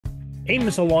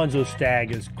Amos Alonzo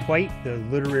Stagg is quite the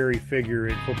literary figure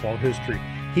in football history.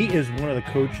 He is one of the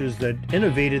coaches that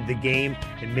innovated the game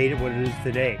and made it what it is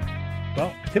today.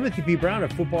 Well, Timothy P. Brown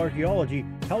of Football Archaeology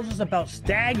tells us about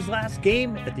Stagg's last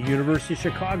game at the University of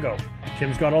Chicago.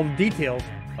 Tim's got all the details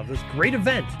of this great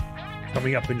event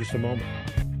coming up in just a moment.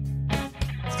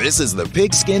 This is the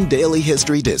Pigskin Daily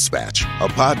History Dispatch, a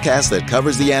podcast that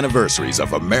covers the anniversaries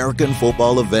of American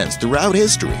football events throughout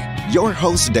history. Your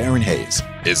host, Darren Hayes,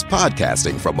 is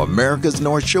podcasting from America's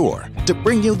North Shore to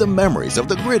bring you the memories of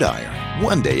the gridiron,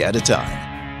 one day at a time.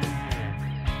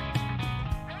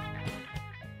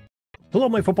 Hello,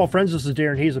 my football friends. This is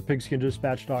Darren Hayes of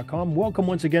pigskindispatch.com. Welcome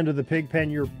once again to the Pig Pen,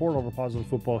 your portal to positive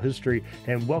football history.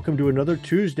 And welcome to another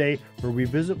Tuesday where we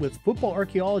visit with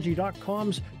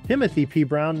footballarchaeology.com's Timothy P.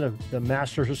 Brown, the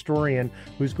master historian,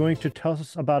 who's going to tell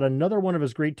us about another one of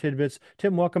his great tidbits.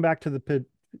 Tim, welcome back to the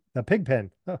Pig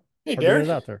Pen. Oh, hey, Darren.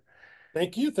 Out there.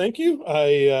 Thank you.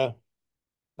 I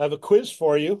have a quiz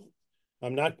for you.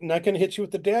 I'm not going to hit you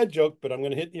with the dad joke, but I'm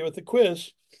going to hit you with the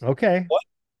quiz. Okay. What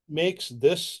makes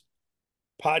this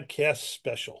podcast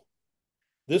special?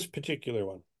 This particular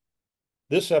one.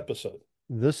 This episode,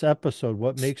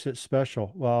 what makes it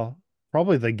special? Well,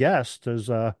 probably the guest, as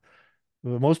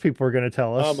most people are going to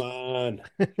tell us.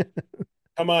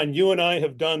 Come on. You and I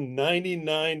have done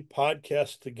 99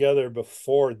 podcasts together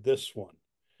before this one.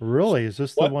 Really? Is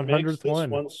this the 100th makes this one?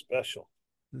 one special?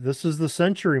 This is the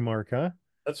century mark, huh?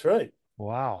 That's right.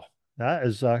 Wow. That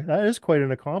is quite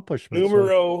an accomplishment.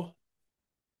 Numero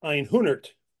 100.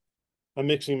 I'm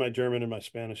mixing my German and my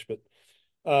Spanish, but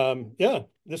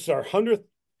this is our 100th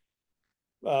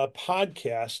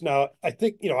podcast. Now, I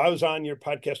think, I was on your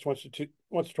podcast once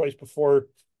or twice before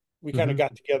we kind of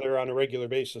got together on a regular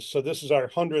basis. So this is our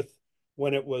 100th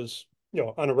when it was,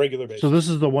 on a regular basis. So this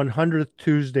is the 100th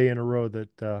Tuesday in a row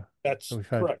that that's we've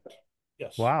had. Correct.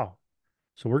 Yes. Wow.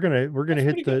 So we're gonna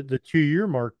hit the 2-year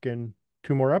mark in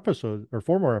 2 more episodes or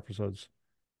 4 more episodes.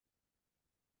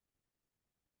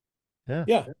 Yeah.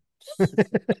 Yeah.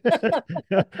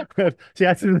 See,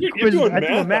 I threw the quiz. I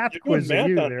threw a math quiz at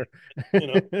you there.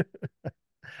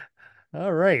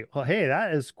 All right. Well, hey,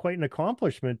 that is quite an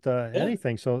accomplishment.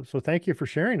 Anything. So thank you for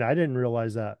sharing. I didn't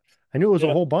realize that. I knew it was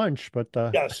a whole bunch, but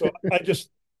So I just,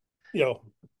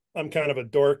 I'm kind of a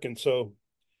dork, and so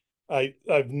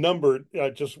I've numbered.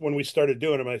 Just when we started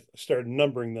doing them, I started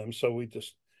numbering them. So we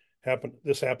just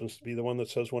this happens to be the one that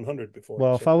says 100 before.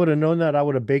 Well, if I would have known that, I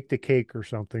would have baked a cake or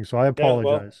something. So I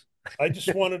apologize. I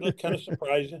just wanted to kind of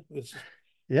surprise you.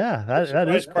 That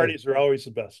is parties are always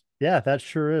the best. Yeah, that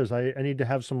sure is. I need to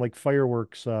have some like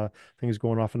fireworks things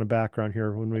going off in the background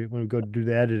here when we go to do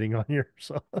the editing on here.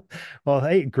 So, well,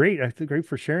 hey, great. Great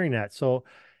for sharing that. So,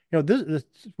 this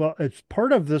it's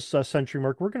part of this century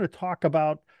mark. We're going to talk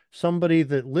about somebody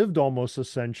that lived almost a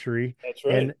century. That's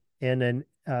right. And then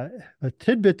a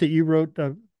tidbit that you wrote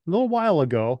a little while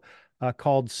ago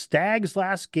called Stagg's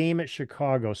Last Game at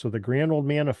Chicago. So the grand old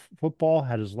man of football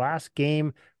had his last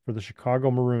game for the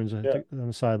Chicago Maroons on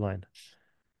the sideline.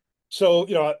 So,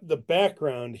 the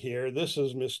background here, this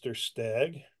is Mr.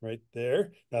 Stagg right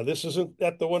there. Now, this isn't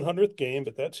at the 100th game,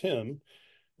 but that's him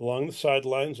along the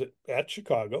sidelines at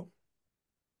Chicago.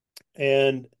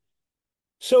 And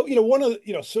so, one of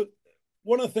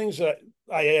the things that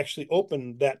I actually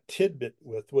opened that tidbit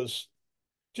with was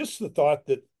just the thought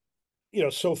that,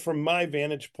 so from my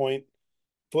vantage point,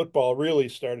 football really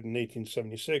started in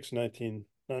 1876, not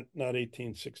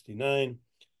 1869.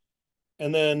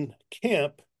 And then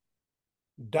Camp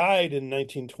died in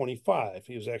 1925.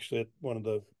 He was actually at one of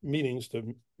the meetings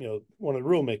one of the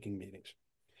rulemaking meetings.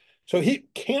 So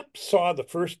Camp saw the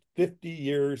first 50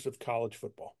 years of college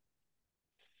football.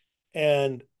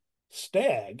 And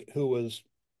Stagg, who was,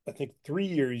 I think, 3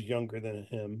 years younger than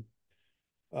him,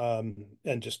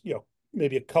 and just,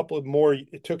 maybe a couple of more,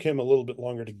 it took him a little bit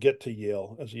longer to get to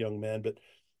Yale as a young man, but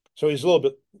so he's a little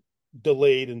bit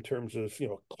delayed in terms of,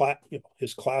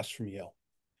 his class from Yale.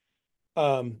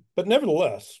 But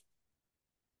nevertheless,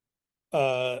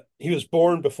 he was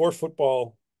born before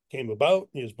football came about.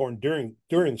 He was born during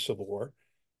the Civil War.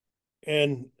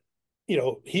 And,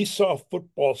 he saw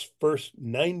football's first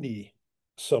 90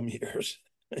 some years,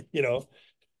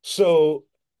 So,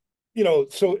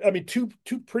 I mean,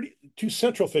 two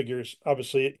central figures,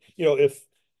 obviously,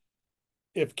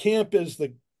 if Camp is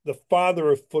the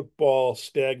father of football,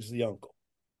 Stagg's the uncle,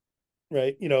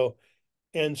 right?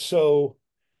 And so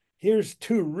here's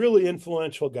 2 really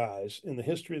influential guys in the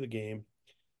history of the game.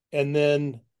 And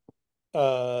then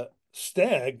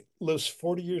Stagg lives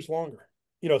 40 years longer,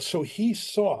 so he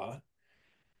saw,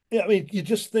 I mean, you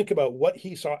just think about what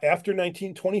he saw after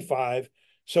 1925.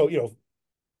 So,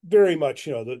 very much,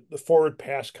 the forward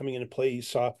pass coming into play. He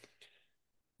saw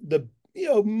the,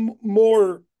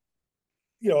 more,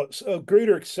 a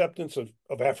greater acceptance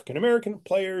of African American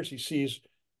players. He sees,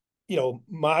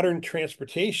 modern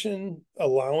transportation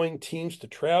allowing teams to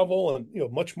travel and,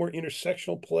 much more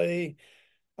intersectional play.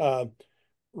 Uh,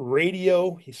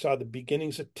 Radio, he saw the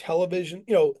beginnings of television,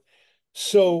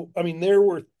 so I mean, there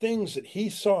were things that he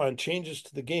saw and changes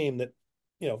to the game that,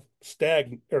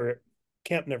 Stagg or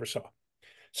Camp never saw.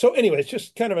 So anyway, it's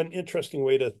just kind of an interesting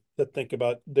way to think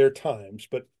about their times.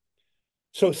 But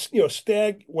so,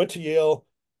 Stagg went to Yale,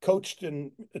 coached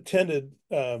and attended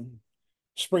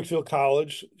Springfield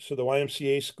College, so the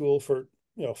YMCA school for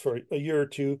a year or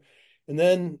two, and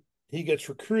then he gets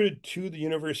recruited to the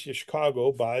University of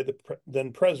Chicago by the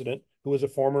then president, who was a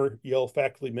former Yale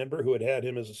faculty member who had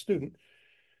him as a student,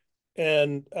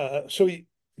 and so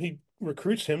he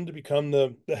recruits him to become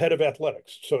the head of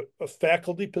athletics, so a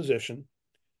faculty position,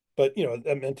 but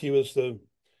that meant he was the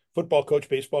football coach,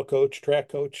 baseball coach, track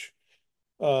coach.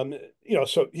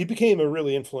 So he became a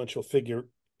really influential figure,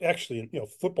 actually, in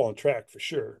football and track for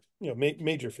sure,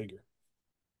 major figure.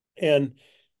 And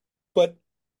but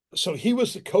so he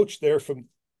was the coach there from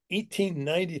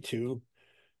 1892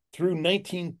 through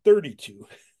 1932.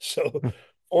 So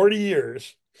 40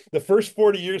 years, the first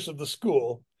 40 years of the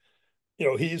school,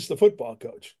 he's the football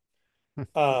coach.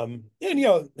 And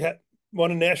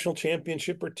won a national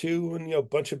championship or two, and a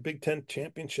bunch of Big Ten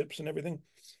championships and everything.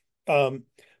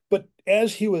 But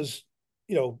as he was,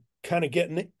 kind of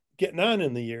getting on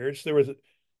in the years, there was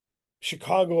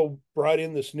Chicago brought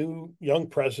in this new young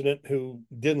president who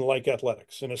didn't like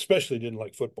athletics and especially didn't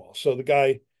like football. So the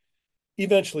guy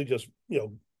eventually just,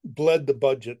 bled the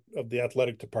budget of the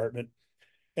athletic department,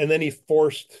 and then he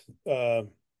forced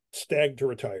Stagg to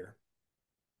retire.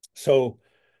 So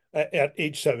at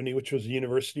age 70, which was a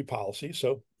university policy,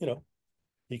 so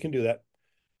he can do that.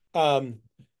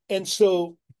 And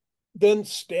so then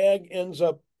Stagg ends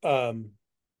up.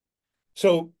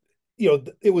 So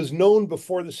it was known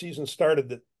before the season started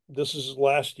that this is his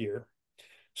last year.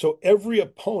 So every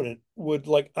opponent would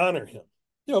honor him,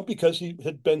 because he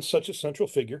had been such a central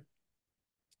figure.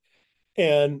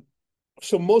 And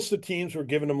so most of the teams were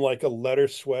giving him a letter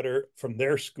sweater from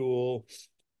their school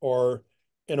or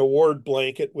an award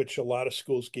blanket, which a lot of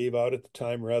schools gave out at the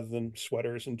time rather than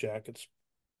sweaters and jackets.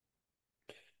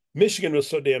 Michigan was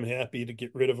so damn happy to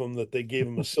get rid of him that they gave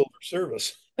him a silver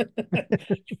service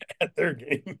at their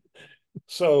game.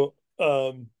 So,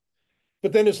 but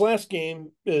then his last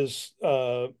game is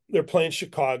they're playing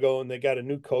Chicago, and they got a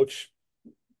new coach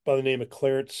by the name of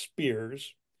Clarence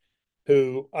Spears,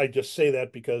 who, I just say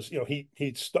that because he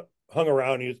hung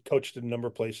around. He coached in a number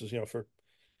of places, for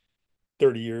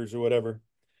 30 years or whatever.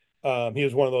 He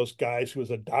was one of those guys who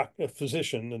was a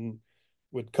physician, and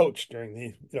would coach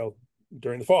during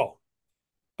the fall.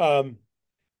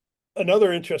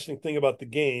 Another interesting thing about the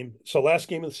game. So last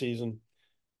game of the season,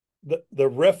 the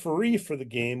referee for the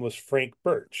game was Frank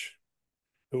Birch,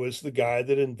 who was the guy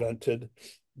that invented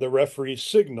the referee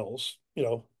signals,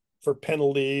 for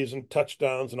penalties and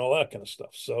touchdowns and all that kind of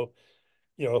stuff. So,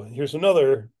 here's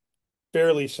another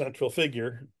fairly central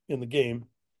figure in the game.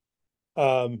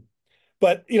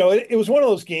 But it was one of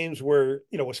those games where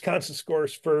Wisconsin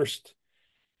scores first,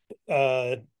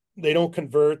 they don't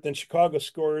convert, then Chicago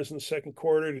scores in the second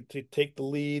quarter to take the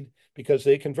lead because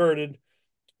they converted,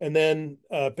 and then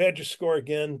Badgers score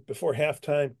again before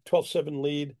halftime, 12-7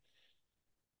 lead.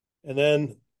 And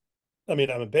then, I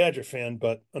mean, I'm a Badger fan,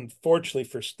 but unfortunately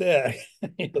for Stagg,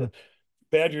 the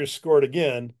Badgers scored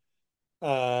again.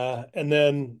 And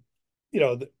then,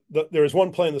 there was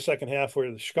one play in the second half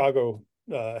where the Chicago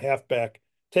halfback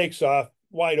takes off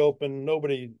wide open,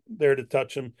 nobody there to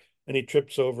touch him, and he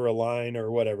trips over a line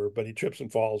or whatever, but he trips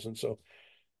and falls. And so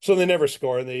they never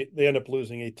score, and they end up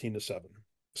losing 18-7.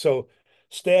 So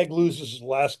Stagg loses his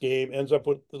last game, ends up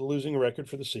with the losing record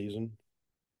for the season.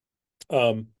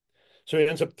 So he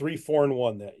ends up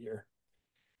 3-4-1 that year,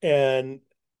 and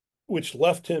which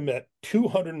left him at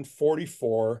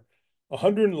 244,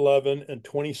 111, and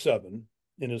 27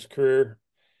 in his career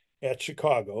at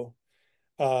Chicago.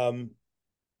 And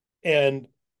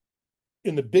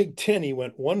in the Big Ten, he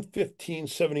went 115,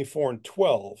 74, and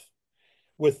 12,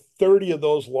 with 30 of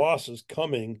those losses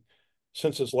coming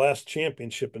since his last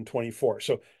championship in 24.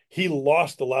 So he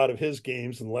lost a lot of his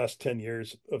games in the last 10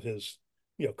 years of his,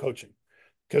 coaching,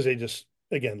 because they just,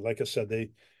 again, like I said, they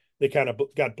kind of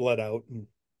got bled out, and,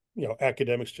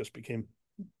 academics just became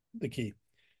the key.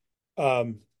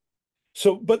 But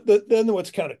then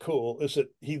what's kind of cool is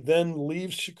that he then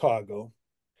leaves Chicago,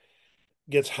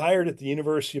 gets hired at the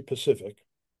University of Pacific,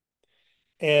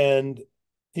 and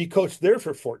he coached there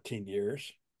for 14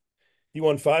 years. He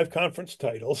won 5 conference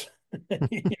titles, and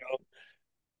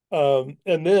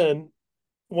then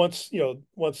once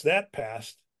that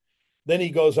passed, then he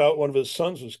goes out. One of his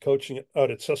sons was coaching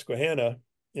out at Susquehanna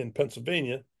in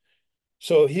Pennsylvania.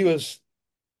 So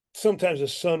sometimes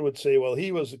his son would say, well,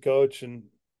 he was the coach, and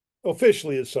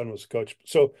officially his son was the coach.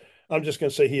 So I'm just going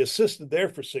to say he assisted there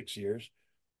for 6 years.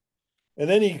 And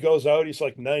then he goes out, he's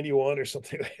like 91 or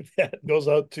something like that, goes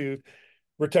out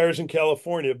retires in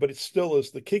California, but it still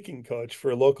is the kicking coach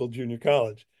for a local junior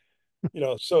college.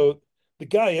 So the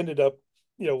guy ended up,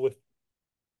 with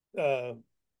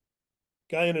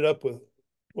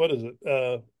what is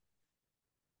it?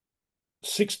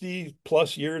 60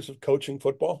 plus years of coaching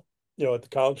football, at the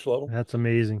college level. That's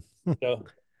amazing.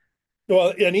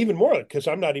 Well, and even more, because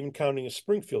I'm not even counting a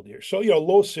Springfield year. So,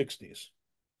 low 60s.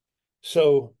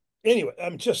 So anyway,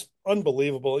 I'm just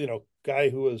unbelievable, guy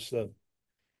who was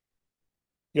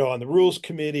on the rules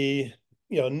committee,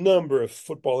 a number of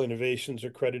football innovations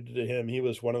are credited to him. He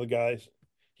was one of the guys.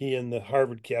 He and the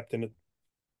Harvard captain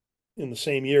in the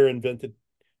same year invented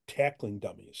tackling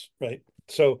dummies, right?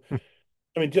 So,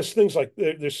 I mean, just things like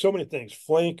there's so many things.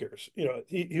 Flankers,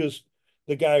 he was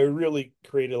the guy who really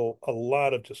created a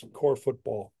lot of just core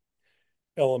football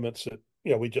elements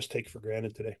that we just take for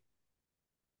granted today.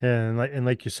 And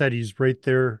like you said, he's right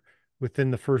there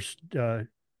within the first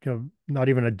not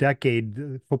even a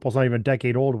decade. Football's not even a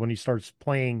decade old when he starts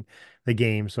playing the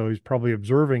game. So he's probably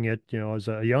observing it, as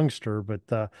a youngster,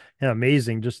 but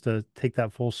amazing just to take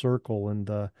that full circle, and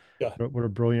what a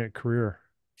brilliant career.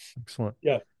 Excellent.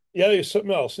 Yeah. There's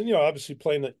something else. And, obviously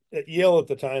playing at Yale at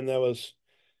the time, that was,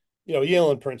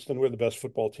 Yale and Princeton were the best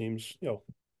football teams,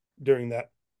 during the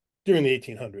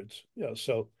 1800s.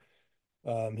 So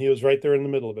he was right there in the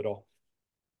middle of it all.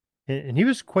 And he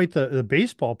was quite the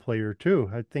baseball player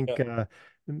too. I think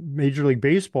Major League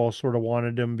Baseball sort of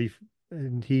wanted him,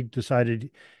 and he decided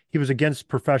he was against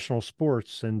professional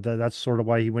sports, and that's sort of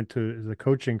why he went to the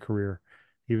coaching career.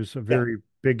 He was a very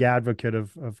big advocate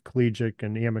of collegiate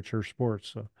and amateur sports.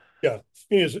 So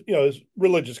he's he's a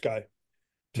religious guy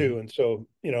too, and so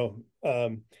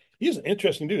he's an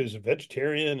interesting dude. He's a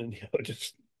vegetarian, and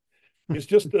he's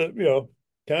just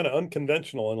kind of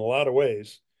unconventional in a lot of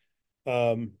ways.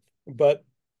 But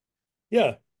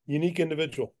unique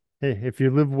individual. Hey, if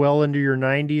you live well into your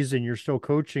 90s and you're still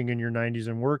coaching in your 90s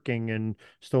and working and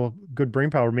still good brain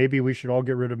power, maybe we should all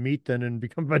get rid of meat then and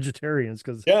become vegetarians.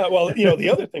 Well, the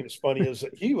other thing that's funny is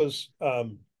that he was,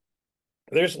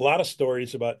 there's a lot of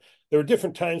stories about, there were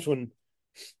different times when,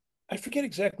 I forget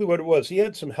exactly what it was. He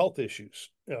had some health issues,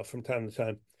 from time to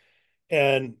time,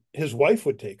 and his wife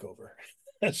would take over.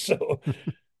 So,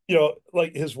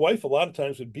 like his wife a lot of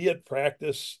times would be at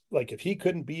practice. Like if he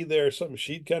couldn't be there or something,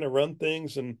 she'd kind of run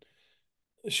things, and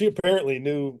she apparently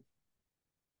knew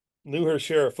her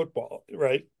share of football,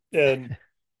 right? And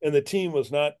the team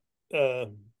was not, it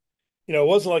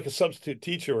wasn't like a substitute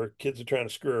teacher where kids are trying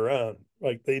to screw around.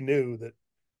 Like they knew that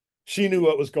she knew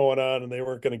what was going on, and they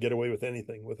weren't going to get away with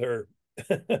anything with her,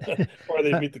 or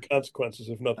they'd meet the consequences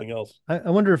if nothing else. I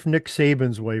wonder if Nick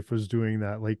Saban's wife was doing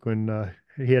that, like when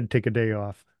he had to take a day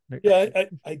off. Yeah,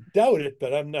 I doubt it,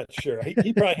 but I'm not sure.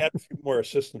 He probably had a few more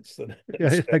assistants than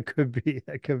that could be.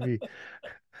 That could be.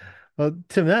 Well,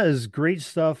 Tim, that is great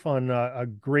stuff on a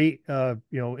great,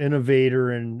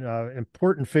 innovator and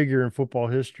important figure in football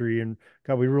history. And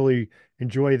God, we really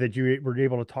enjoy that you were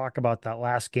able to talk about that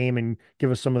last game and give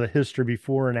us some of the history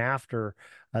before and after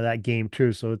that game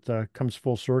too. So it comes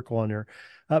full circle on there.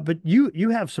 But you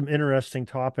have some interesting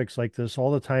topics like this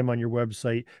all the time on your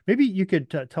website. Maybe you could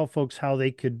tell folks how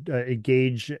they could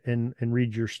engage and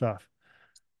read your stuff.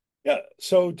 Yeah.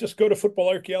 So just go to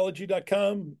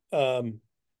footballarchaeology.com.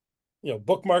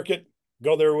 Bookmark it,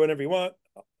 go there whenever you want.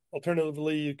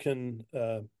 Alternatively, you can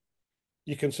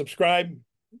subscribe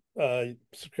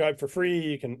for free.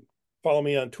 You can follow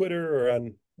me on Twitter or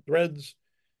on Threads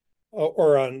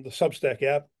or on the Substack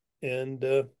app, and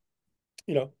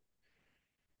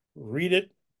read it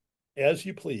as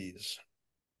you please.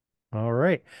 All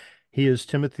right. He is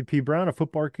Timothy P. Brown of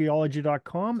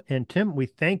footballarchaeology.com. And Tim, we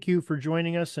thank you for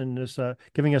joining us and this,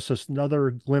 giving us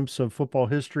another glimpse of football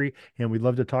history. And we'd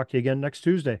love to talk to you again next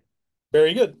Tuesday.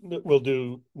 Very good. We'll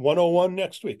do 101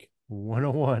 next week.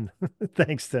 101.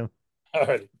 Thanks, Tim. All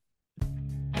right.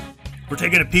 We're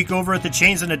taking a peek over at the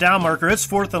chains and the down marker. It's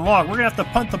 4th and long. We're going to have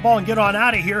to punt the ball and get on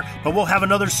out of here, but we'll have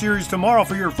another series tomorrow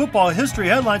for your football history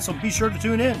headlines, so be sure to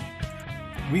tune in.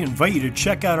 We invite you to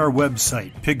check out our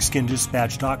website,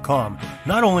 pigskindispatch.com,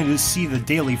 not only to see the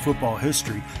daily football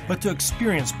history, but to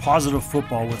experience positive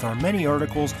football with our many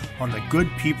articles on the good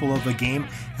people of the game,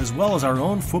 as well as our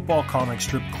own football comic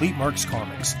strip, Cleat Marks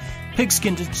Comics.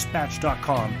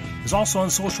 Pigskindispatch.com is also on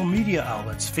social media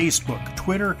outlets, Facebook,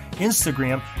 Twitter,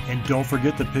 Instagram, and don't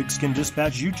forget the Pigskin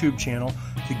Dispatch YouTube channel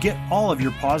to get all of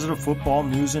your positive football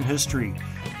news and history.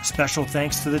 Special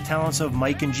thanks to the talents of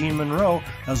Mike and Gene Monroe,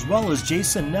 as well as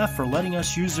Jason Neff for letting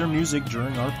us use their music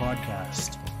during our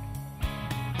podcast.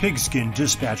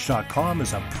 PigskinDispatch.com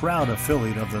is a proud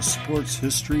affiliate of the Sports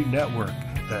History Network,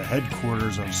 the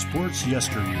headquarters of sports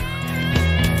yesteryear.